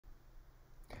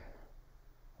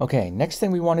Okay, next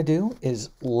thing we want to do is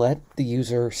let the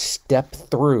user step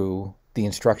through the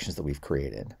instructions that we've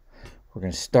created. We're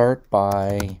going to start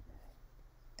by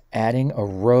adding a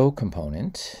row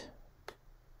component.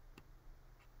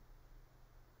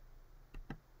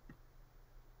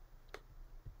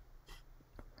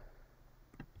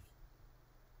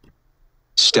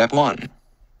 Step 1.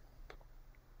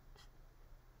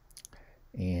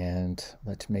 And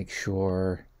let's make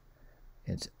sure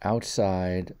it's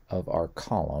outside of our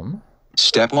column.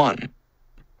 Step 1.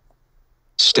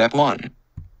 Step 1.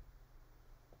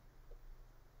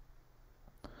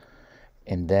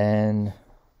 And then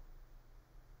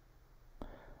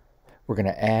we're going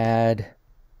to add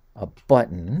a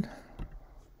button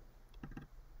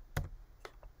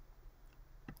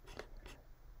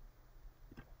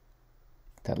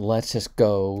that lets us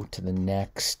go to the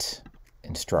next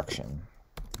instruction.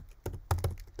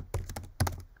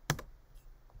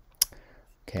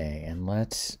 Okay, and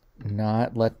let's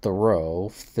not let the row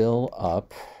fill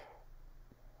up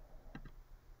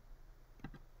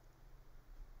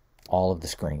all of the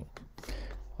screen.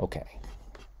 Okay.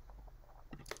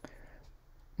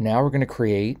 Now we're going to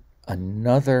create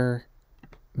another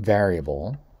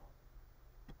variable.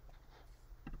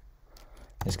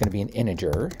 It's going to be an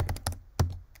integer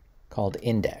called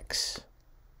index.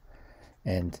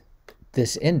 And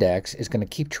this index is going to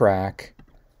keep track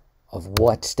of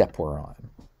what step we're on.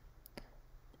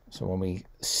 So when we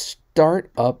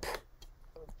start up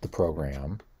the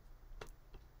program,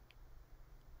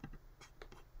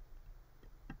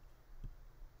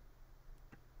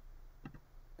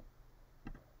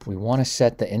 we want to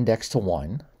set the index to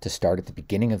 1 to start at the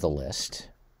beginning of the list.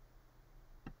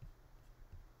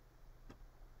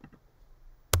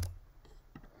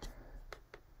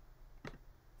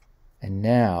 And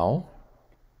now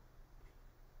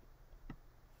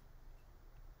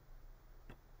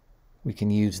we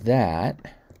can use that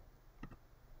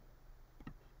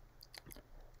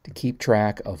to keep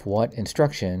track of what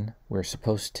instruction we're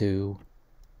supposed to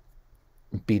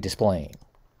be displaying.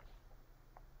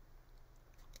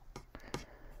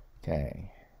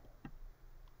 Okay.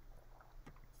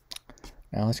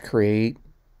 Now let's create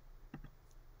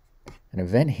an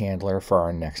event handler for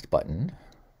our next button.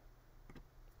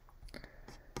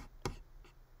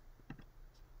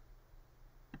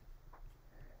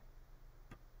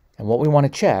 And what we want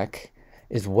to check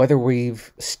is whether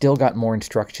we've still got more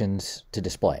instructions to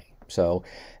display. So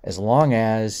as long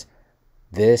as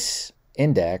this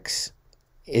index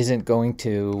isn't going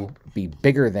to be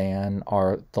bigger than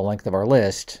the length of our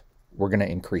list, we're going to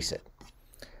increase it.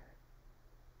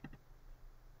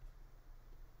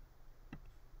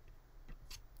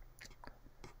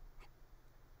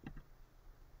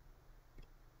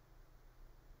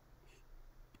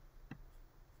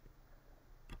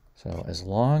 So as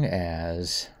long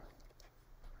as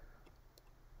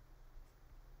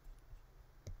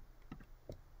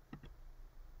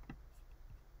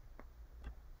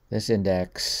this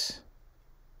index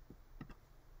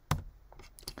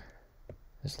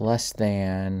is less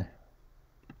than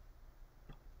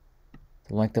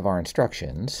the length of our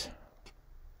instructions,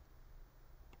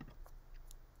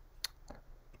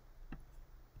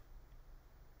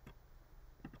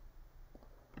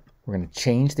 we're going to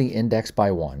change the index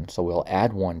by 1, so we'll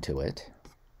add 1 to it.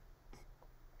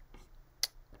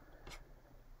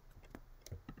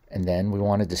 And then we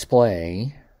want to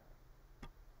display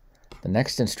the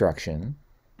next instruction,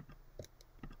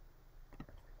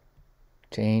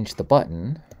 change the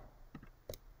button,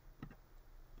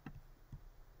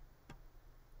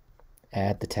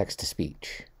 add the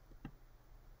text-to-speech.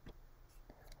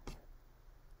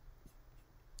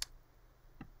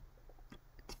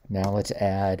 Now let's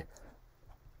add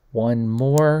one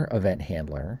more event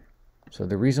handler. So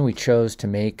the reason we chose to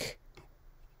make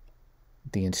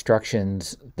the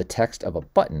instructions the text of a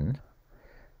button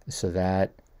is so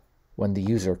that when the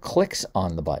user clicks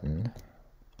on the button,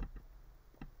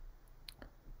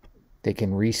 they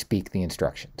can re-speak the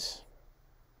instructions.